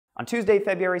On Tuesday,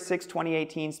 February 6,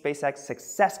 2018, SpaceX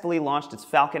successfully launched its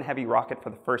Falcon Heavy rocket for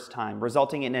the first time,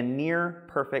 resulting in a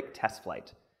near-perfect test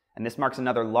flight. And this marks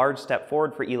another large step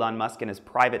forward for Elon Musk and his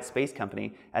private space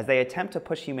company as they attempt to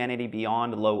push humanity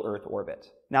beyond low Earth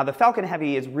orbit. Now, the Falcon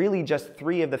Heavy is really just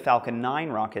 3 of the Falcon 9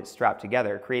 rockets strapped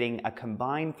together, creating a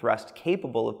combined thrust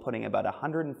capable of putting about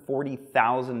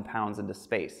 140,000 pounds into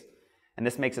space. And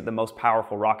this makes it the most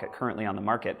powerful rocket currently on the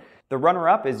market. The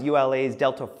runner-up is ULA's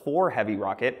Delta IV Heavy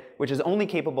rocket, which is only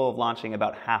capable of launching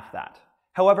about half that.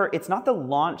 However, it's not the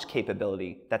launch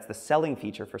capability that's the selling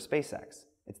feature for SpaceX.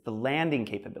 It's the landing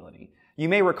capability. You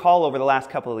may recall over the last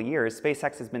couple of years,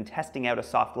 SpaceX has been testing out a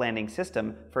soft landing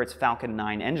system for its Falcon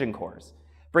 9 engine cores.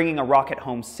 Bringing a rocket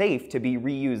home safe to be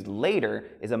reused later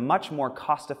is a much more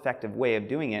cost-effective way of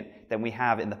doing it than we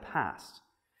have in the past.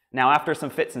 Now, after some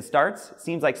fits and starts, it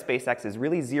seems like SpaceX is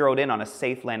really zeroed in on a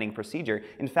safe landing procedure.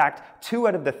 In fact, 2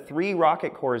 out of the 3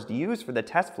 rocket cores used for the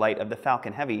test flight of the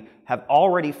Falcon Heavy have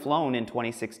already flown in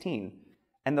 2016.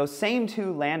 And those same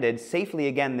 2 landed safely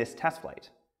again this test flight.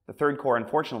 The 3rd core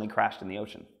unfortunately crashed in the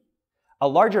ocean. A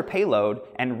larger payload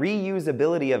and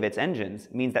reusability of its engines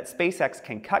means that SpaceX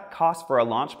can cut costs for a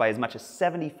launch by as much as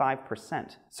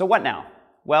 75%. So what now?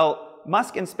 Well,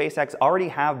 Musk and SpaceX already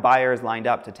have buyers lined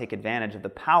up to take advantage of the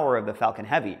power of the Falcon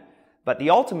Heavy, but the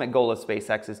ultimate goal of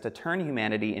SpaceX is to turn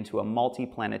humanity into a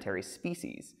multi-planetary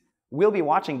species. We'll be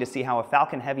watching to see how a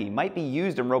Falcon Heavy might be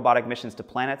used in robotic missions to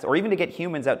planets or even to get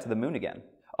humans out to the moon again.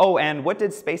 Oh, and what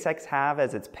did SpaceX have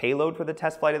as its payload for the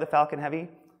test flight of the Falcon Heavy?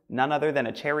 None other than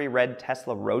a cherry red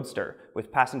Tesla Roadster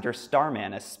with passenger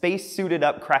Starman, a space-suited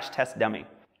up crash test dummy.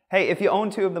 Hey, if you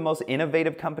own 2 of the most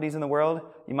innovative companies in the world,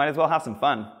 you might as well have some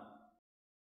fun.